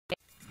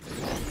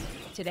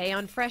Today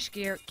on Fresh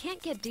Gear, can't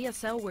get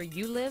DSL where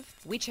you live?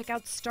 We check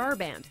out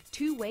Starband,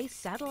 two-way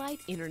satellite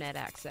internet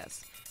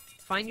access.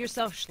 Find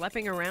yourself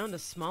schlepping around a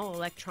small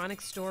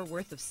electronics store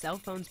worth of cell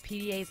phones,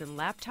 PDAs, and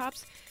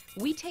laptops?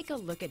 We take a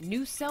look at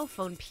new cell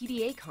phone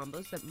PDA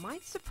combos that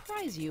might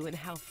surprise you in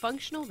how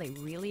functional they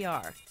really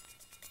are.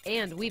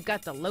 And we've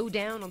got the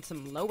lowdown on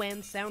some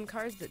low-end sound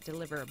cards that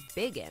deliver a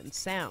big-end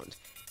sound.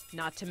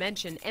 Not to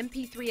mention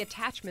MP3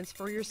 attachments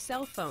for your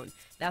cell phone.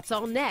 That's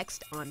all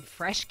next on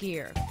Fresh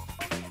Gear.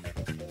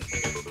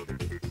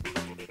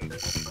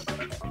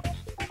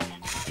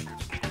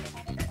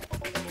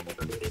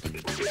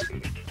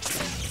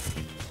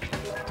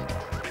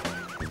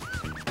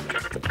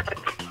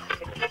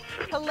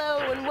 Hello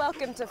and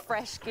welcome to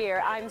Fresh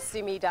Gear. I'm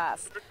Sumi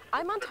Das.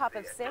 I'm on top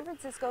of San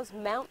Francisco's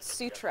Mount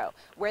Sutro,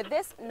 where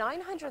this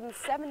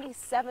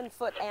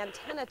 977-foot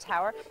antenna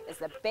tower is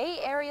the Bay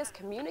Area's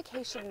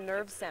communication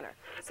nerve center,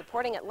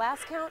 supporting at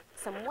last count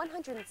some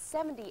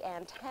 170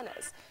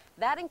 antennas.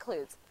 That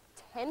includes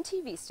 10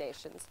 TV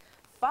stations,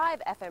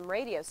 5 FM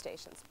radio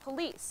stations,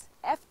 police,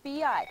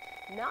 FBI,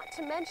 not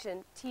to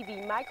mention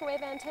TV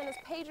microwave antennas,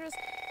 pagers,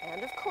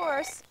 and of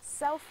course,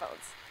 cell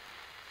phones.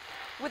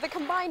 With a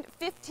combined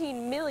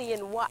 15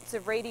 million watts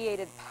of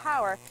radiated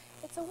power,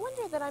 it's a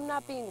wonder that I'm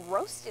not being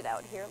roasted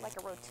out here like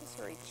a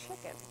rotisserie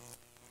chicken.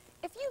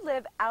 If you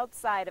live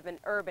outside of an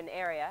urban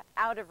area,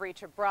 out of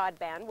reach of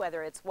broadband,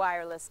 whether it's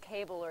wireless,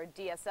 cable, or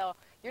DSL,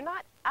 you're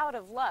not out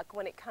of luck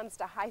when it comes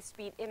to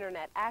high-speed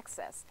internet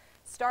access.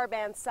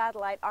 Starband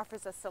Satellite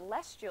offers a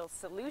celestial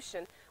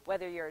solution,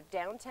 whether you're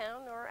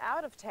downtown or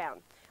out of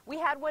town. We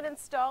had one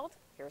installed.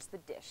 Here's the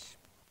dish.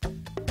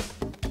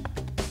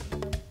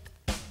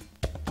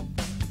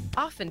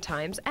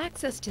 Oftentimes,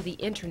 access to the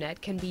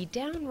internet can be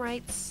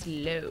downright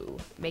slow,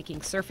 making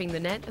surfing the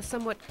net a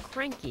somewhat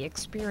cranky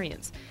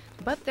experience.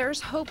 But there's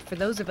hope for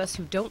those of us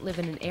who don't live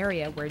in an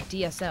area where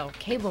DSL,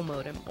 cable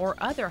modem, or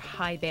other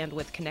high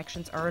bandwidth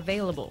connections are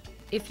available.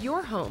 If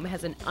your home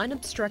has an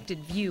unobstructed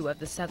view of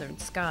the southern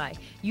sky,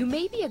 you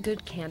may be a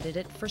good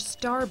candidate for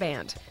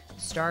Starband.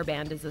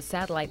 Starband is a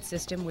satellite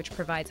system which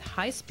provides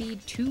high-speed,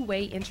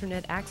 two-way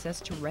internet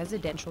access to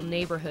residential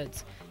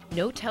neighborhoods.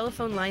 No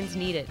telephone lines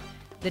needed.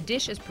 The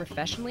dish is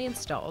professionally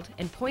installed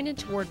and pointed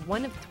toward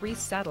one of 3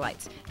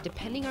 satellites,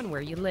 depending on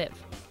where you live.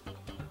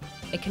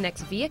 It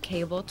connects via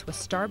cable to a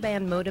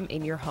Starband modem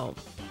in your home.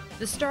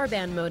 The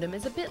Starband modem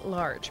is a bit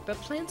large, but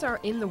plans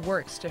are in the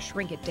works to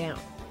shrink it down.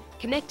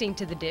 Connecting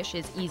to the dish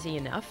is easy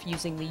enough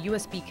using the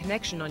USB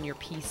connection on your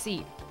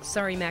PC.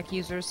 Sorry Mac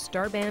users,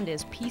 Starband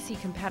is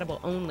PC compatible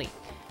only.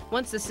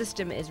 Once the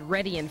system is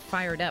ready and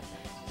fired up,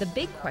 the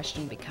big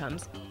question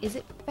becomes, is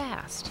it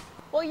fast?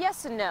 Well,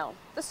 yes and no.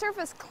 The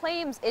service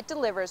claims it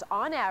delivers,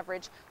 on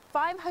average,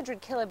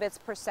 500 kilobits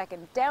per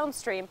second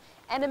downstream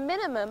and a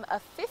minimum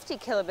of 50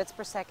 kilobits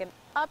per second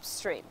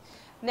upstream.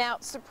 Now,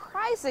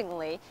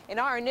 surprisingly, in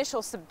our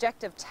initial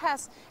subjective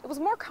tests, it was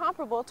more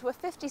comparable to a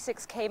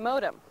 56K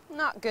modem.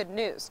 Not good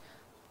news.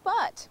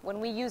 But when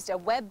we used a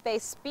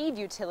web-based speed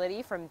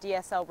utility from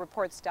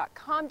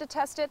DSLreports.com to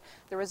test it,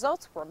 the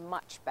results were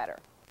much better.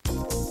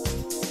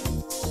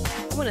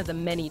 One of the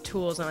many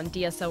tools on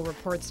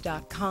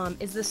DSLreports.com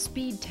is the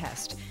speed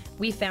test.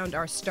 We found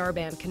our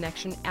Starband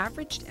connection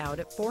averaged out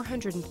at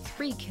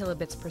 403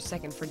 kilobits per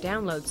second for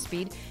download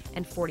speed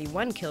and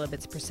 41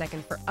 kilobits per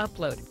second for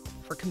upload.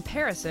 For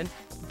comparison,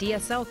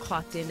 DSL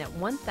clocked in at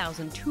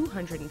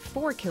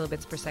 1,204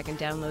 kilobits per second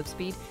download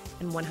speed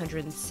and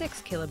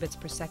 106 kilobits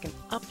per second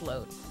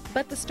upload.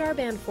 But the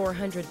Starband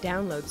 400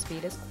 download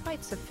speed is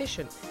quite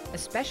sufficient,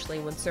 especially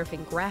when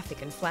surfing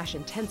graphic and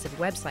flash-intensive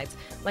websites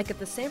like at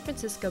the San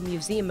Francisco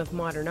Museum of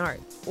Modern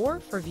Art, or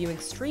for viewing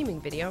streaming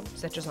video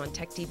such as on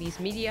TechTV's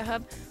Media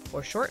Hub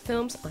or short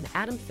films on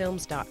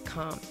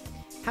atomfilms.com.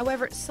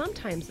 However,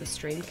 sometimes the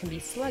stream can be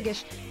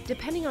sluggish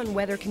depending on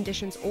weather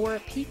conditions or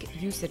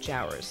peak usage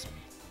hours.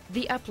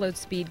 The upload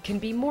speed can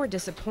be more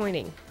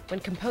disappointing. When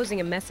composing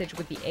a message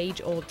with the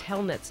age-old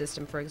Telnet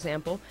system, for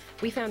example,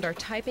 we found our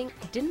typing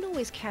didn't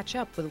always catch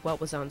up with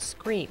what was on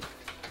screen.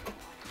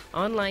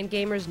 Online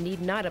gamers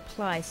need not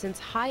apply since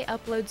high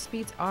upload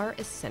speeds are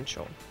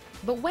essential.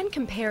 But when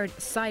compared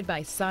side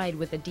by side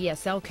with a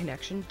DSL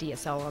connection,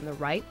 DSL on the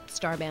right,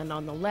 Starband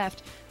on the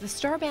left, the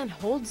Starband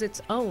holds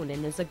its own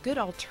and is a good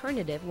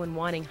alternative when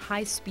wanting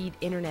high-speed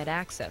internet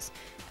access,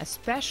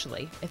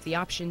 especially if the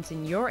options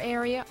in your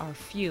area are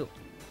few.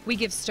 We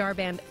give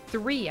Starband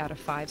 3 out of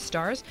 5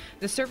 stars.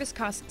 The service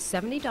costs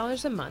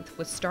 $70 a month,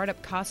 with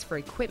startup costs for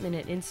equipment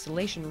and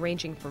installation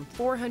ranging from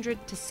 $400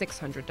 to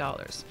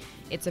 $600.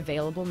 It's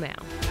available now.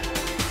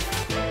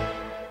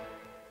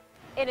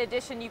 In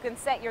addition, you can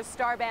set your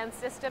Starband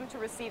system to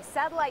receive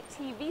satellite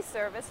TV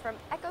service from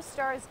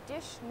EchoStar's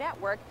Dish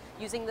network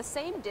using the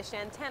same dish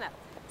antenna.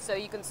 So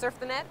you can surf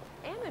the net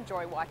and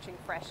enjoy watching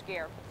Fresh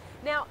Gear.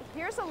 Now,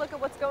 here's a look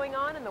at what's going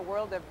on in the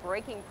world of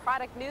breaking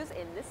product news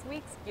in this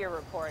week's Gear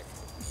Report.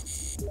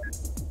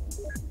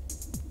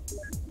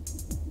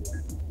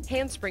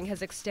 Handspring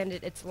has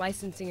extended its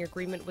licensing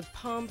agreement with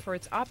Palm for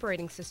its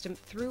operating system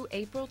through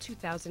April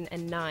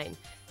 2009.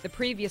 The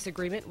previous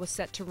agreement was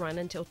set to run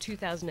until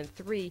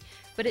 2003,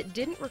 but it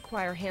didn't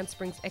require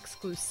Handspring's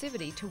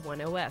exclusivity to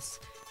One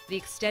OS. The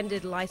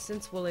extended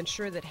license will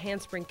ensure that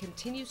Handspring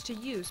continues to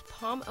use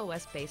Palm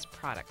OS-based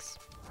products.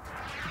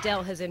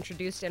 Dell has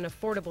introduced an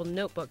affordable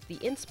notebook, the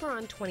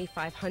Inspiron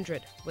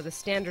 2500. With a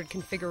standard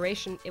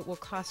configuration, it will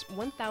cost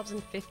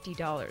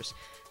 $1,050.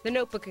 The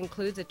notebook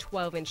includes a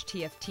 12-inch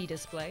TFT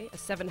display, a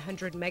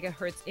 700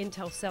 MHz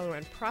Intel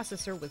Celeron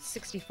processor with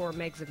 64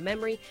 megs of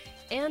memory,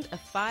 and a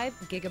 5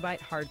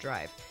 GB hard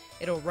drive.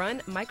 It'll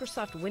run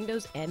Microsoft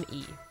Windows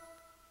ME.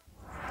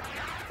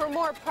 For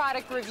more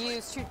product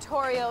reviews,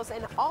 tutorials,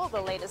 and all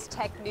the latest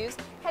tech news,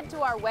 head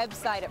to our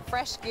website at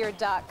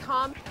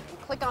freshgear.com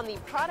and click on the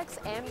Products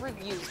and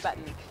Reviews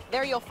button.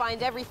 There you'll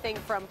find everything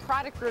from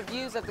product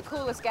reviews of the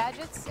coolest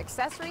gadgets,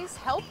 accessories,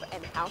 help,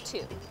 and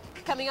how-to.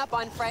 Coming up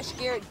on Fresh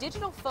Gear,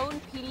 digital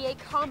phone PDA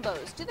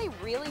combos. Do they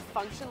really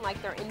function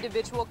like their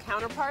individual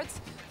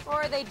counterparts, or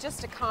are they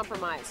just a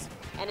compromise?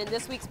 And in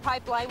this week's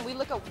Pipeline, we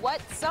look at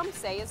what some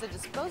say is a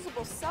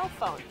disposable cell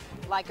phone,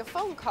 like a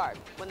phone card.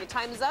 When the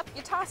time is up,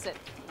 you toss it.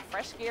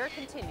 Fresh Gear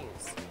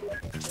continues.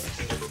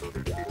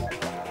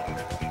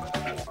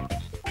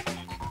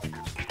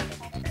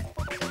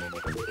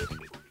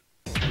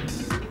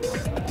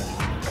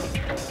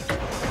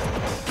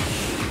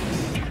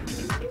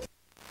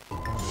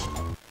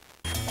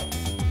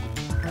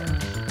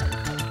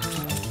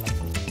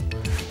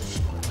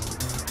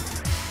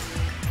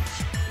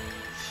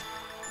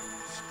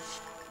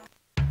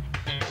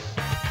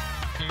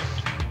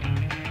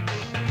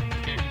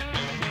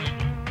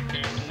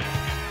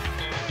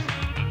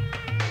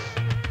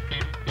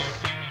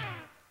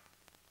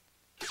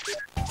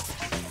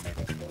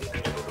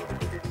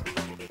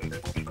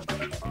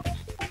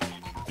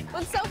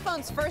 When cell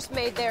phones first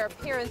made their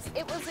appearance,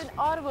 it was in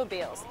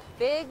automobiles.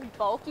 Big,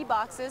 bulky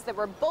boxes that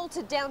were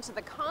bolted down to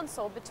the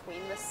console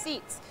between the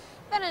seats.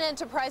 Then an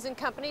enterprising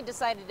company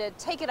decided to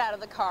take it out of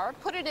the car,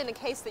 put it in a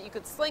case that you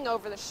could sling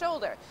over the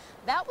shoulder.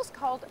 That was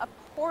called a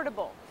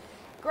portable.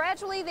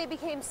 Gradually, they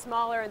became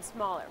smaller and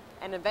smaller,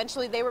 and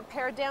eventually they were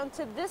pared down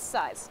to this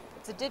size.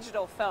 It's a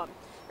digital phone.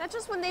 Now,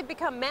 just when they've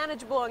become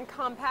manageable and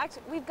compact,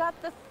 we've got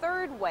the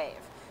third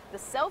wave, the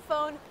cell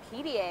phone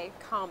PDA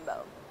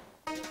combo.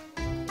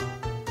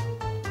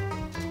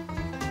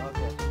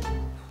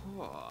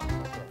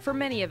 For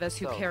many of us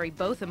who carry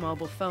both a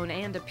mobile phone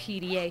and a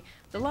PDA,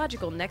 the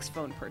logical next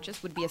phone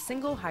purchase would be a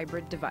single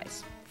hybrid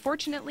device.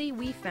 Fortunately,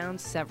 we found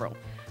several.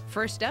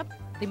 First up,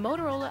 the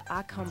Motorola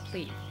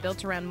Accompli.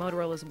 Built around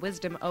Motorola's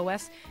Wisdom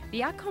OS,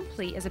 the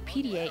Accompli is a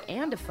PDA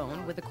and a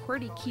phone with a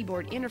QWERTY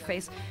keyboard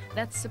interface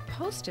that's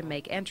supposed to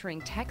make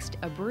entering text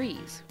a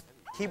breeze.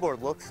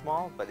 Keyboard looks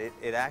small, but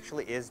it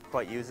actually is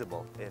quite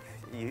usable if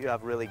you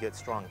have really good,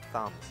 strong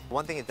thumbs.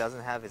 One thing it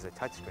doesn't have is a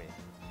touchscreen.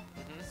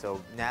 So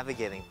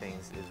navigating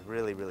things is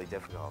really, really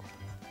difficult.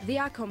 The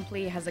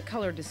Accompli has a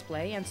color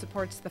display and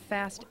supports the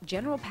fast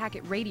General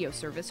Packet Radio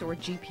Service, or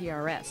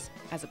GPRS.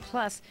 As a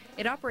plus,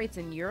 it operates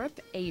in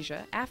Europe,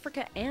 Asia,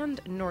 Africa, and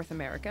North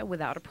America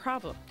without a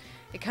problem.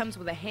 It comes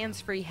with a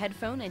hands-free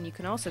headphone, and you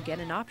can also get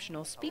an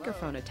optional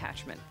speakerphone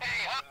attachment.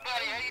 Hey, Huck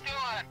buddy, how you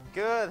doing?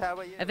 Good, how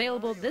about you?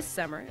 Available this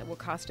summer, it will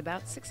cost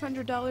about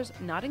 $600,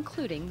 not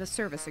including the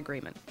service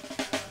agreement.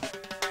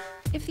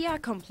 If the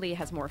Accompli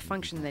has more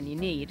function than you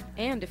need,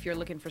 and if you're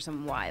looking for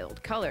some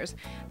wild colors,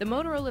 the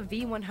Motorola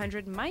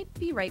V100 might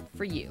be right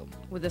for you.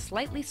 With a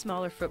slightly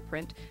smaller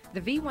footprint,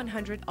 the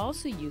V100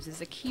 also uses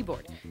a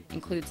keyboard,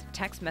 includes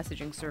text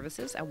messaging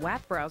services, a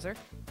WAP browser,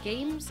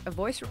 games, a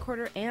voice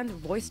recorder, and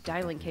voice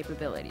dialing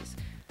capabilities.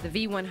 The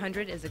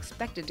V100 is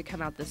expected to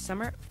come out this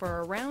summer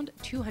for around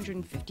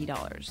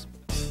 $250.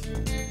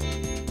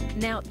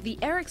 Now, the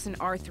Ericsson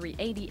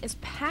R380 is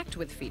packed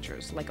with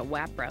features like a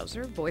WAP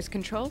browser, voice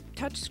control,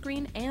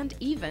 touchscreen, and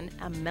even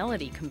a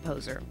melody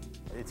composer.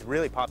 It's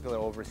really popular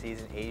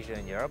overseas in Asia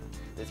and Europe.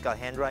 It's got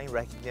handwriting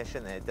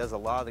recognition, and it does a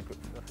lot of the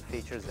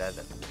features that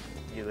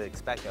you would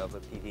expect of a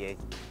PDA.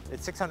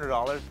 It's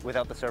 $600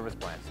 without the service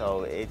plan.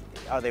 So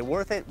are they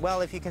worth it? Well,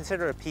 if you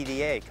consider a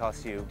PDA, it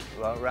costs you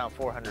around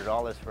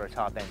 $400 for a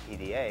top-end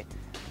PDA,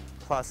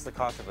 plus the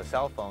cost of a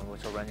cell phone,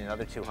 which will run you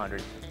another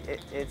 $200.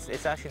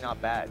 It's actually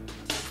not bad.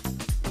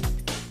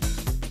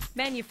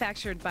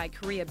 Manufactured by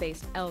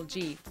Korea-based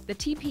LG, the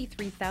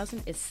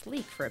TP3000 is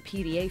sleek for a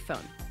PDA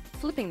phone.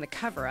 Flipping the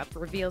cover up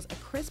reveals a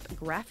crisp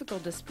graphical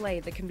display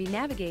that can be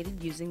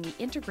navigated using the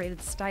integrated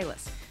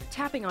stylus.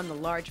 Tapping on the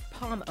large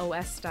Palm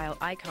OS-style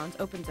icons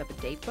opens up a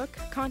datebook,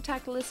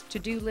 contact list,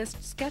 to-do list,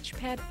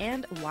 sketchpad,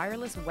 and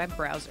wireless web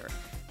browser.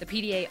 The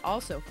PDA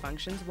also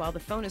functions while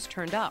the phone is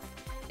turned off.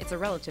 It's a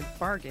relative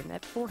bargain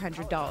at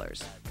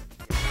 $400.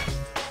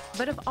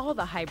 But of all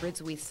the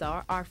hybrids we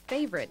saw, our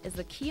favorite is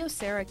the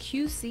Kyocera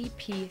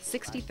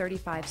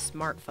QCP6035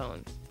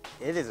 smartphone.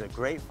 It is a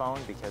great phone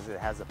because it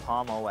has a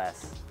Palm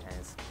OS, and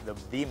it's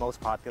the most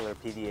popular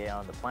PDA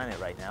on the planet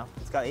right now.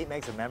 It's got 8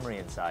 megs of memory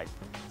inside,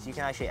 so you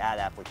can actually add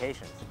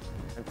applications.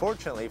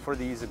 Unfortunately, for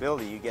the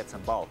usability, you get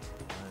some bulk.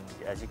 And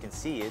As you can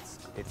see, it's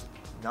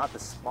not the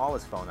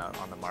smallest phone out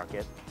on the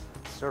market.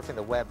 It's surfing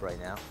the web right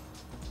now.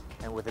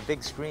 And with a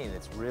big screen,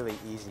 it's really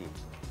easy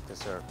to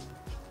surf.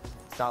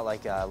 It's not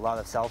like a lot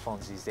of cell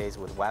phones these days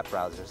with web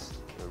browsers.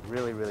 They're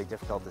really, really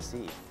difficult to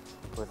see.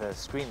 With a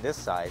screen this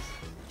size,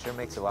 it sure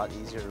makes it a lot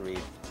easier to read.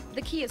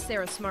 The Kia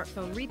Ceera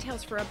smartphone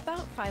retails for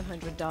about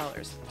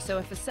 $500. So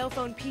if a cell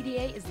phone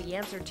PDA is the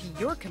answer to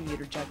your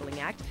commuter juggling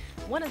act,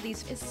 one of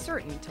these is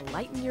certain to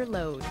lighten your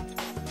load.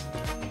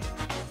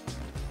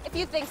 If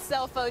you think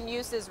cell phone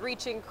use is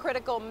reaching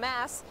critical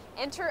mass,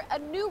 enter a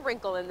new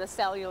wrinkle in the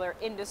cellular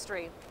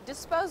industry: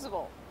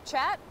 disposable.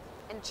 Chat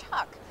and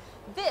chuck.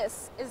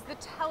 This is the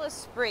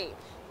Telesprit.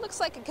 Looks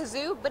like a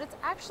kazoo, but it's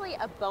actually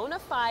a bona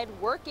fide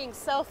working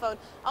cell phone,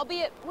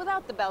 albeit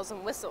without the bells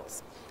and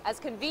whistles. As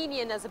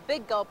convenient as a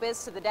Big Gulp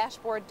is to the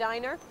dashboard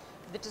diner,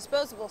 the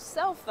disposable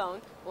cell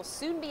phone will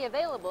soon be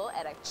available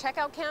at a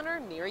checkout counter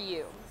near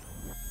you.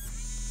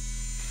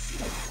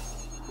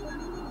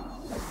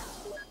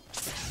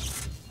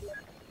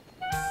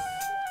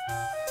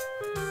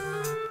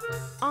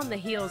 On the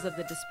heels of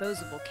the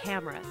disposable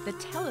camera, the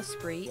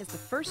Telesprit is the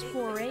first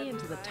foray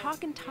into the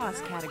talk and toss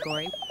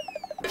category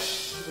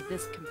with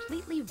this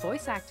completely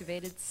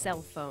voice-activated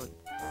cell phone.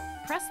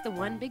 Press the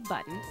one big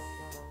button,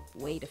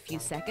 wait a few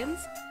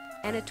seconds,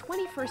 and a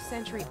 21st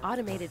century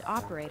automated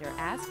operator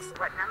asks,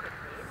 "What number,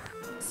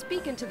 please?"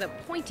 Speak into the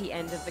pointy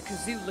end of the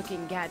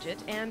kazoo-looking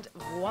gadget, and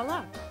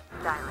voila!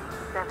 Dialing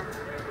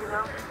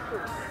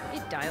 702.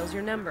 It dials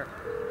your number.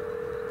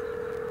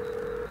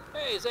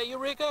 Hey, is that you,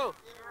 Rico? Yeah,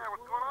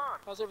 what's going on?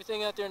 How's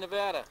everything out there in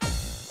Nevada?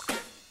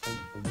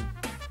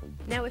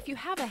 Now, if you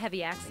have a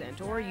heavy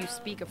accent or you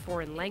speak a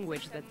foreign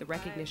language that the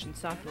recognition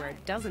software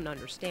doesn't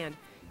understand,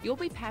 you'll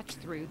be patched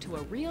through to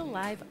a real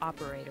live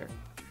operator.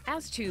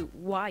 As to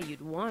why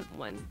you'd want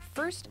one,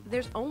 first,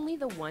 there's only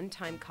the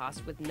one-time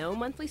cost with no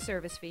monthly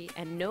service fee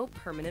and no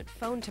permanent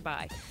phone to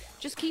buy.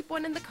 Just keep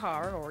one in the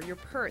car or your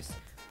purse,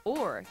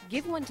 or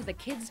give one to the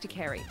kids to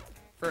carry.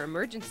 For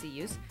emergency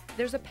use,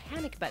 there's a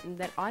panic button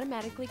that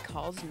automatically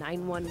calls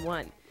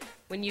 911.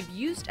 When you've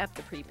used up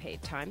the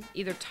prepaid time,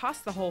 either toss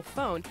the whole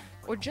phone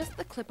or just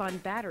the clip-on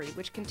battery,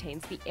 which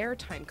contains the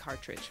airtime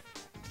cartridge.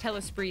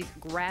 Telesprit's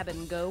Grab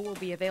and Go will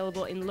be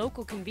available in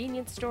local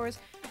convenience stores,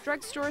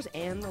 drugstores,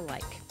 and the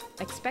like.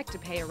 Expect to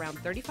pay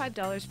around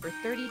 $35 for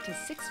 30 to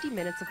 60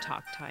 minutes of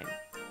talk time.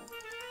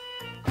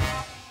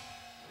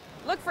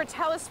 Look for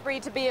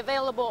Telesprit to be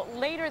available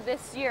later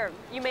this year.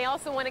 You may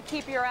also want to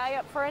keep your eye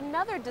out for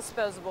another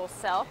disposable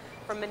cell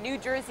from a New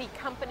Jersey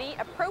company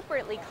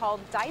appropriately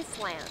called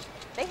Diceland.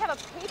 They have a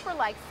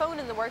paper-like phone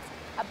in the works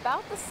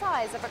about the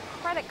size of a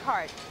credit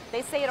card.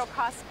 They say it'll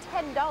cost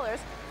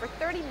 $10 for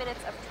 30 minutes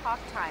of talk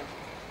time.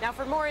 Now,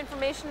 for more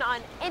information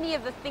on any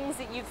of the things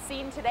that you've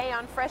seen today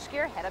on Fresh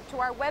Gear, head up to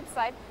our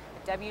website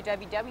at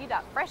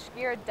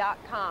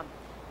www.freshgear.com.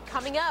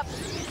 Coming up,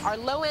 are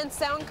low-end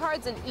sound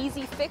cards an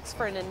easy fix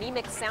for an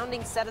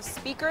anemic-sounding set of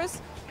speakers?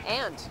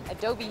 And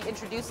Adobe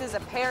introduces a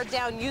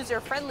pared-down,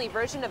 user-friendly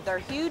version of their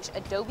huge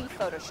Adobe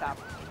Photoshop.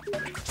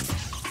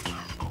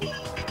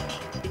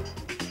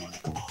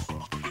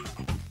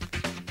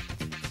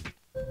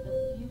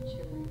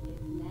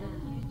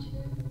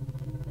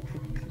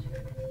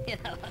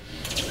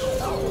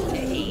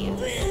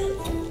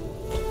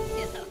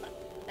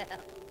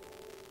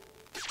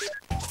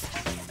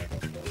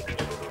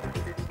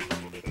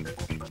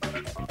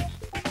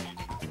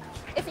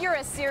 If you're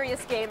a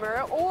serious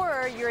gamer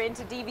or you're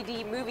into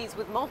DVD movies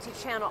with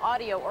multi-channel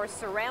audio or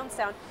surround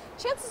sound,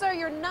 chances are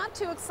you're not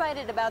too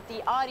excited about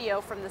the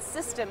audio from the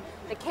system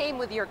that came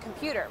with your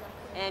computer.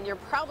 And you're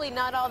probably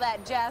not all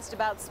that jazzed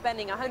about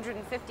spending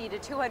 $150 to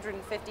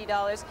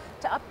 $250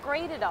 to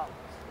upgrade it all.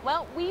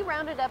 Well, we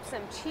rounded up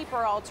some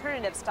cheaper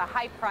alternatives to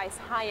high-price,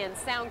 high-end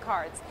sound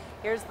cards.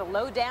 Here's the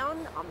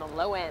lowdown on the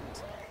low end.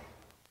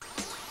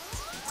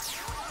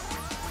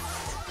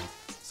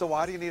 So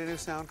why do you need a new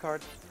sound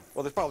card?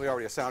 Well, there's probably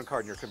already a sound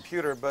card in your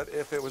computer, but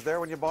if it was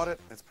there when you bought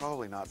it, it's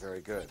probably not very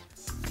good.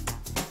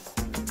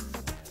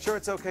 Sure,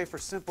 it's okay for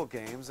simple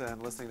games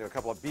and listening to a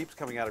couple of beeps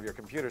coming out of your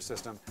computer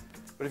system,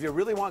 but if you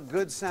really want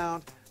good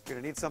sound, you're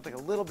going to need something a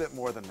little bit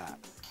more than that.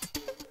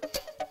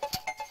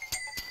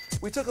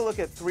 We took a look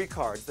at 3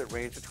 cards that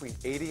range between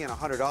 $80 and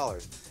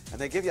 $100, and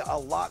they give you a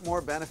lot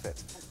more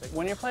benefits.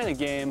 When you're playing a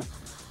game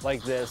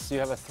like this, you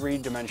have a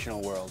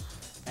 3-dimensional world.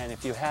 And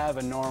if you have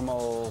a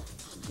normal,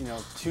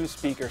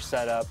 2-speaker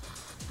setup,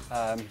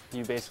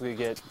 you basically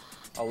get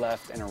a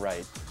left and a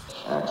right.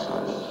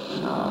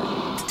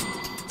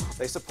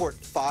 They support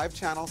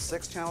 5-channel,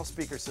 6-channel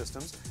speaker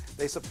systems.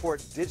 They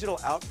support digital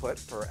output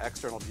for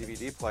external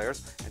DVD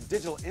players and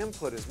digital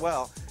input as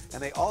well.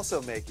 And they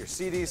also make your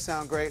CDs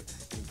sound great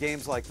and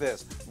games like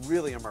this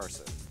really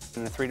immersive.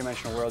 In a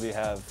 3-dimensional world, you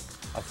have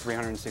a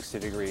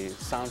 360-degree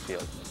sound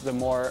field. The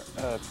more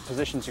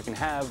positions you can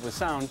have with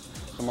sound,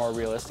 the more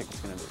realistic it's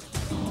going to be.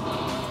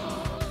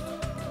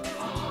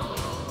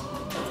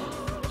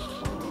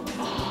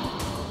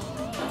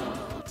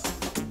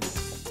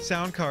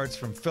 Sound cards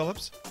from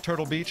Philips,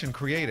 Turtle Beach, and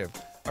Creative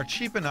are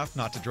cheap enough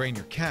not to drain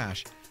your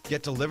cash,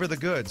 get Deliver the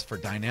Goods for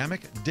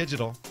dynamic,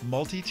 digital,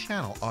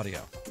 multi-channel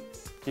audio.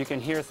 You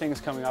can hear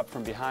things coming up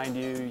from behind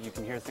you. You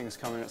can hear things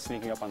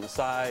sneaking up on the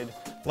side.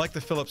 Like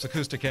the Philips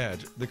Acoustic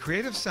Edge, the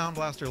Creative Sound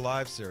Blaster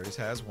Live series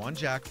has one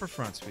jack for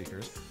front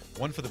speakers,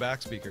 one for the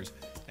back speakers,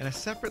 and a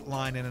separate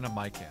line in and a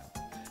mic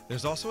in.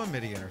 There's also a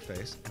MIDI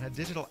interface and a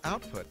digital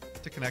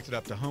output to connect it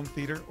up to home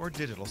theater or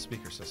digital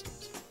speaker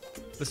systems.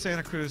 The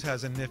Santa Cruz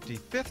has a nifty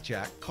fifth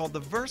jack called the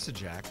Versa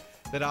Jack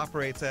that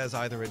operates as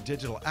either a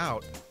digital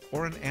out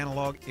or an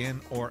analog in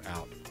or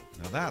out.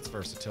 Now that's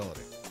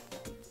versatility.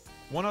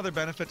 One other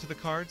benefit to the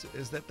cards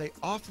is that they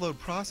offload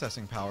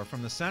processing power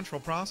from the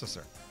central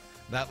processor.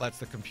 That lets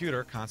the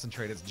computer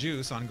concentrate its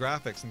juice on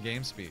graphics and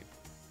game speed.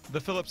 The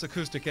Philips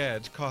Acoustic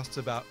Edge costs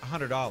about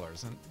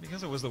 $100, and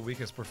because it was the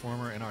weakest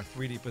performer in our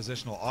 3D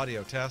positional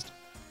audio test,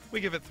 we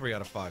give it 3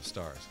 out of 5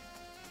 stars.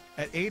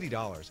 At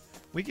 $80,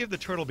 we give the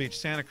Turtle Beach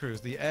Santa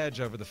Cruz the edge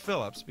over the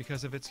Philips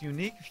because of its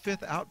unique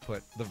fifth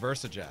output, the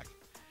Versa Jack.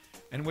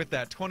 And with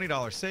that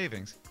 $20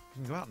 savings,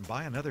 you can go out and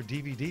buy another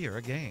DVD or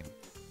a game.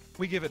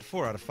 We give it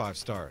 4 out of 5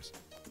 stars.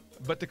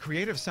 But the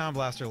Creative Sound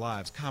Blaster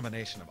Live's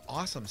combination of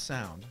awesome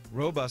sound,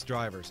 robust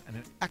drivers, and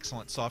an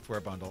excellent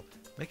software bundle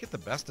make it the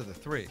best of the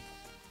three.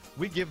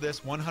 We give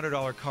this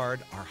 $100 card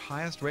our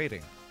highest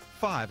rating,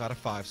 5 out of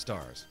 5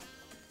 stars.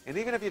 And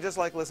even if you just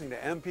like listening to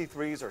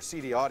MP3s or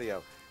CD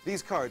audio,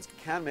 these cards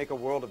can make a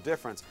world of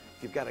difference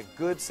if you've got a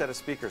good set of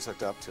speakers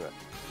hooked up to it.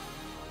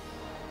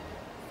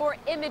 For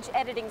image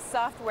editing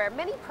software,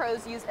 many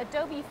pros use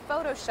Adobe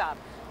Photoshop.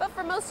 But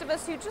for most of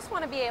us who just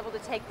want to be able to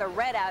take the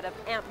red out of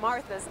Aunt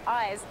Martha's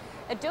eyes,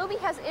 Adobe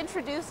has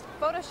introduced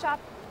Photoshop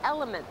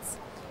Elements.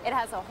 It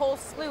has a whole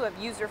slew of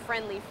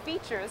user-friendly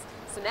features,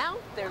 so now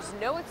there's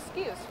no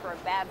excuse for a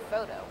bad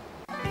photo.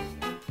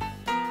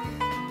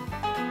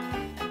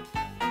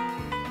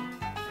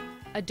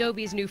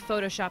 Adobe's new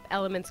Photoshop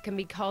Elements can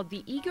be called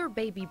the eager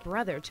baby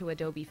brother to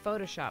Adobe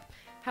Photoshop.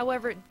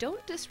 However,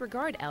 don't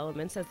disregard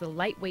Elements as the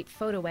lightweight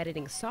photo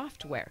editing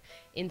software.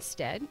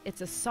 Instead,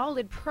 it's a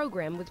solid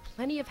program with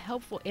plenty of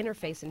helpful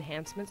interface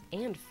enhancements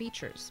and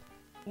features.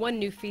 One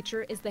new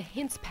feature is the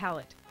Hints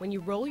palette. When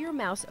you roll your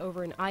mouse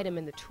over an item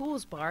in the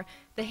Tools bar,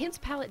 the Hints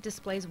palette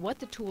displays what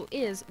the tool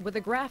is with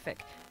a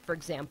graphic. For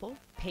example,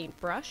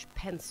 paintbrush,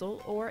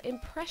 pencil, or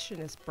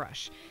impressionist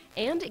brush.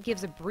 And it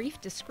gives a brief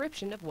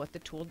description of what the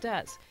tool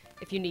does.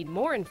 If you need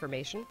more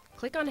information,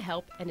 click on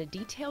Help and a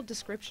detailed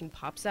description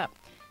pops up.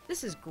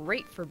 This is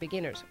great for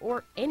beginners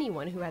or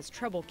anyone who has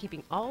trouble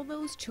keeping all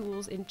those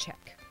tools in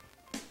check.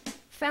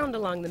 Found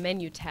along the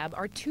Menu tab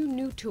are 2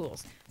 new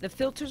tools, the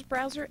Filters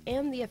browser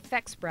and the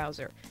Effects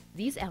browser.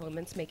 These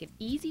elements make it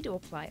easy to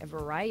apply a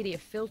variety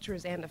of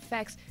filters and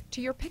effects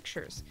to your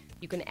pictures.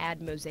 You can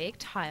add mosaic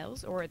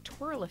tiles or a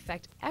twirl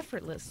effect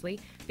effortlessly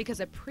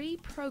because a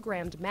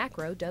pre-programmed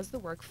macro does the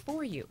work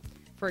for you.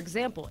 For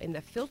example, in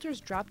the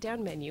Filters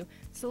drop-down menu,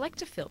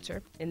 select a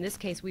filter, in this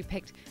case we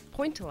picked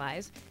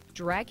Pointillize,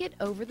 drag it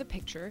over the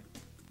picture,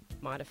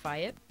 modify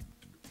it,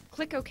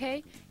 click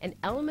OK, and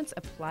Elements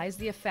applies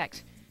the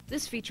effect.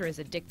 This feature is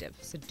addictive,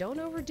 so don't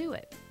overdo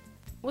it.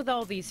 With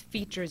all these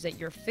features at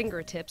your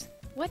fingertips,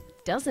 what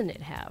doesn't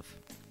it have?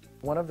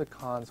 One of the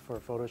cons for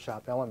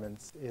Photoshop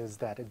Elements is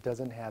that it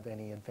doesn't have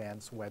any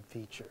advanced web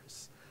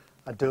features.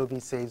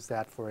 Adobe saves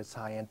that for its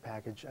high-end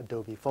package,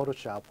 Adobe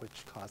Photoshop,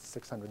 which costs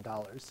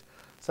 $600.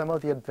 Some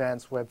of the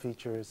advanced web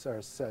features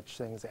are such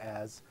things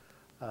as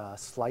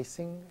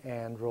slicing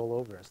and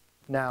rollovers.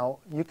 Now,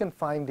 you can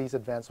find these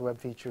advanced web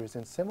features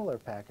in similar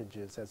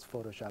packages as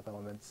Photoshop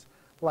Elements,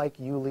 like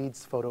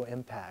ULEAD's Photo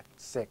Impact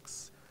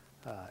 6.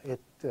 It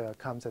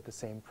comes at the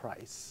same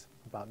price,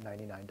 about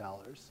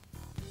 $99.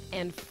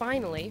 And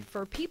finally,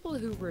 for people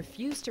who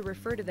refuse to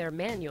refer to their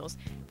manuals,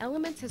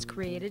 Elements has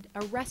created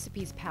a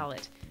recipes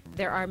palette.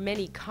 There are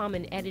many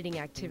common editing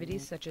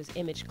activities such as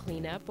image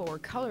cleanup or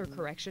color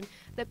correction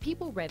that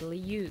people readily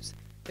use.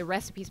 The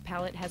recipes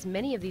palette has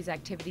many of these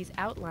activities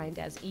outlined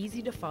as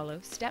easy to follow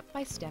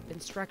step-by-step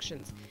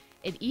instructions.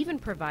 It even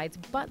provides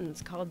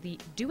buttons called the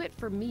Do It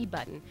For Me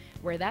button,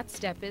 where that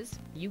step is,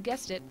 you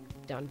guessed it,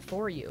 done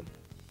for you.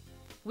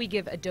 We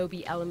give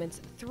Adobe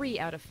Elements 3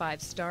 out of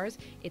 5 stars.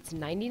 It's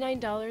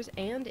 $99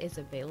 and is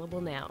available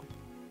now.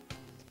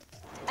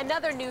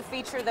 Another new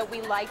feature that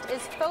we liked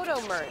is Photo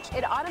Merge.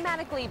 It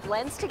automatically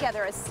blends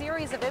together a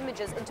series of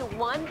images into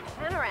one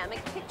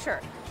panoramic picture.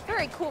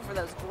 Very cool for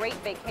those great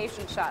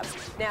vacation shots.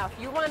 Now, if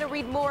you want to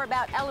read more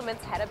about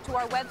Elements, head up to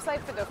our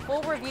website for the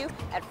full review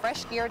at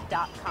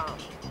freshgear.com.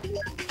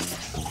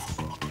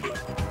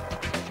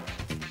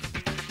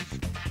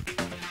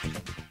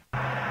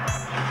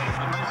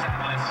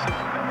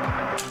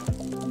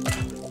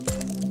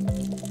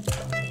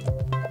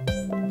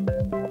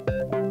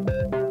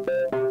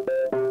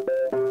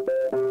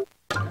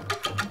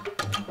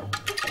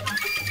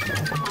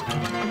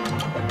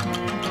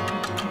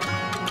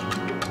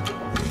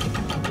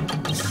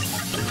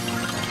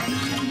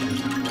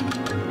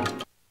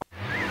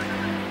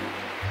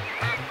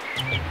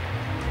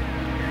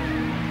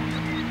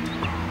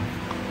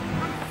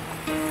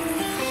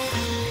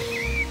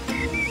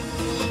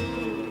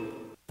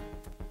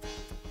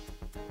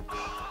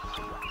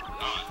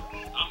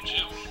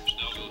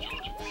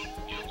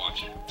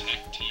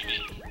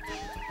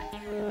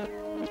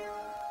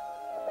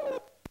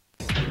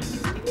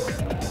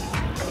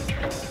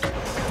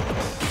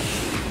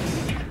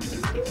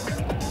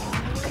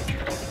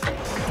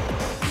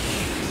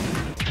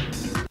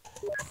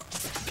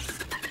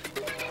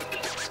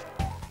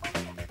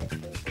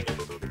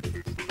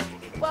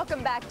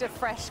 Welcome back to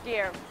Fresh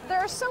Gear. There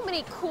are so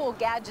many cool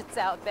gadgets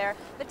out there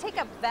that take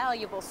up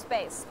valuable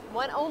space.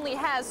 One only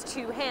has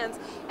 2 hands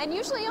and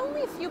usually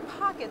only a few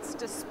pockets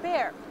to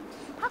spare.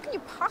 How can you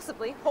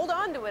possibly hold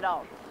on to it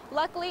all?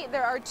 Luckily,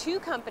 there are 2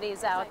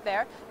 companies out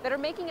there that are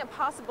making it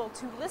possible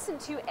to listen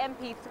to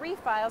MP3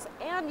 files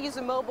and use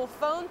a mobile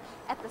phone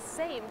at the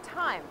same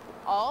time,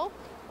 all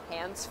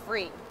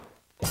hands-free.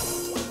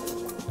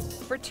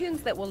 For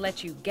tunes that will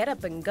let you get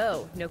up and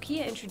go,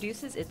 Nokia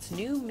introduces its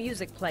new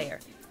music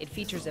player. It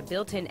features a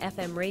built-in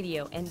FM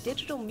radio and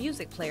digital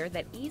music player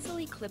that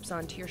easily clips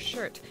onto your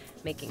shirt,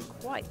 making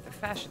quite the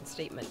fashion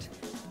statement.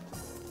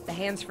 The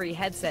hands-free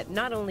headset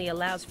not only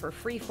allows for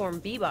free-form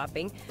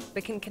bebopping,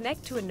 but can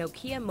connect to a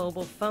Nokia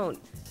mobile phone.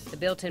 The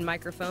built-in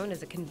microphone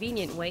is a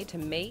convenient way to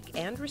make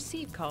and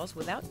receive calls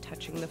without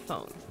touching the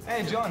phone.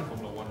 Hey, John.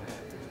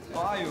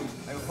 How are you?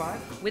 Are you fine?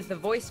 With the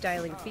voice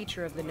dialing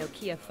feature of the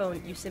Nokia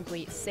phone, you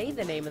simply say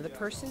the name of the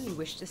person you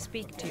wish to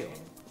speak to.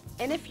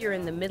 And if you're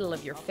in the middle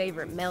of your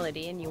favorite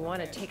melody and you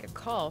want to take a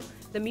call,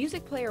 the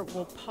music player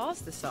will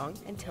pause the song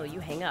until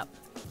you hang up.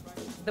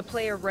 The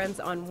player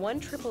runs on 1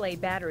 AAA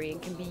battery and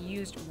can be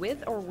used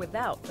with or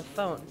without the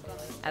phone.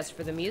 As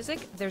for the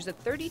music, there's a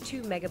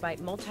 32 megabyte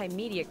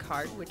multimedia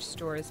card which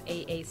stores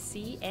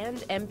AAC and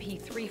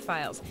MP3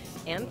 files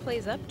and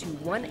plays up to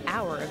 1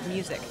 hour of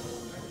music.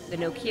 The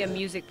Nokia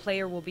music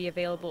player will be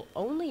available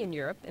only in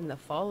Europe in the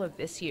fall of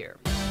this year.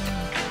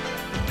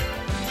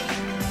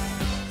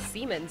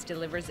 Siemens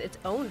delivers its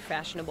own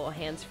fashionable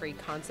hands-free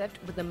concept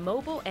with a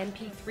mobile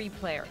MP3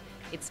 player.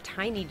 Its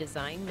tiny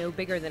design, no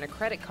bigger than a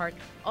credit card,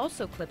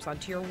 also clips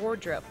onto your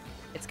wardrobe.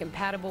 It's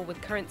compatible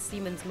with current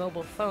Siemens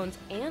mobile phones,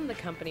 and the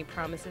company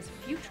promises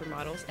future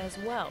models as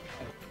well.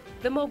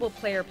 The mobile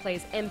player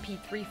plays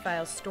MP3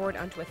 files stored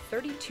onto a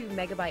 32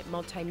 megabyte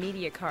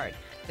multimedia card.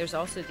 There's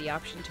also the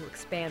option to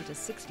expand to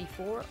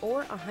 64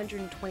 or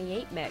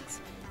 128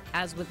 megs.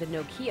 As with the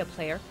Nokia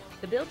player,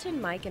 the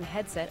built-in mic and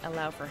headset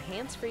allow for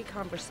hands-free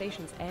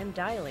conversations and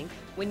dialing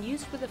when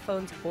used with the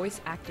phone's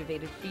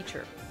voice-activated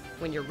feature.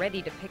 When you're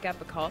ready to pick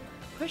up a call,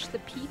 push the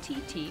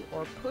PTT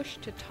or push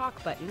to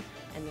talk button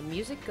and the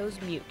music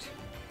goes mute.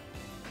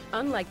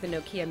 Unlike the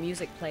Nokia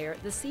music player,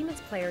 the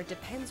Siemens player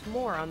depends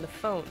more on the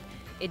phone.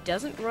 It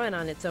doesn't run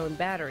on its own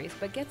batteries,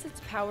 but gets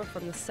its power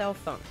from the cell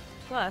phone.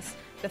 Plus,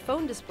 the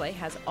phone display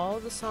has all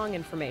the song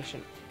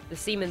information. The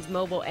Siemens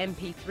mobile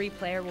MP3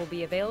 player will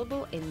be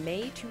available in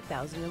May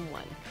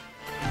 2001.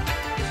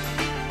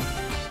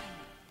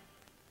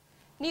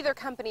 Neither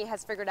company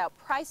has figured out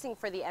pricing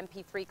for the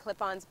MP3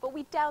 clip-ons, but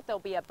we doubt they'll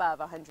be above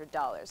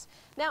 $100.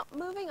 Now,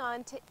 moving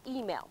on to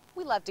email.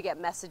 We love to get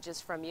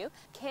messages from you.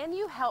 Can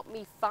you help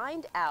me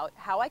find out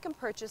how I can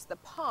purchase the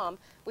Palm,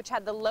 which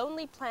had the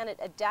Lonely Planet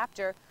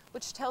adapter,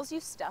 which tells you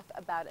stuff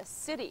about a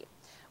city?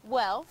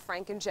 Well,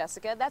 Frank and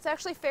Jessica, that's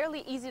actually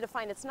fairly easy to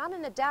find. It's not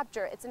an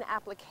adapter, it's an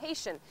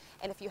application.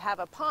 And if you have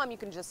a Palm, you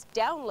can just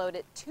download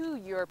it to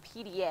your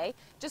PDA.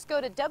 Just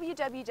go to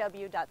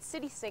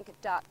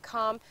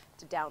www.citysync.com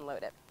to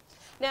download it.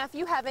 Now, if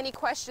you have any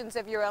questions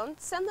of your own,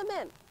 send them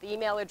in. The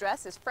email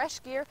address is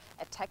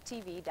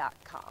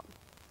freshgear@techtv.com.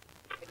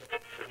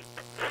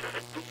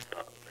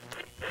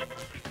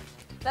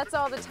 That's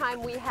all the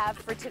time we have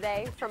for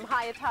today. From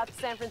high atop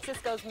San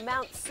Francisco's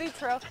Mount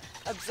Sutro,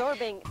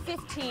 absorbing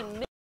 15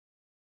 million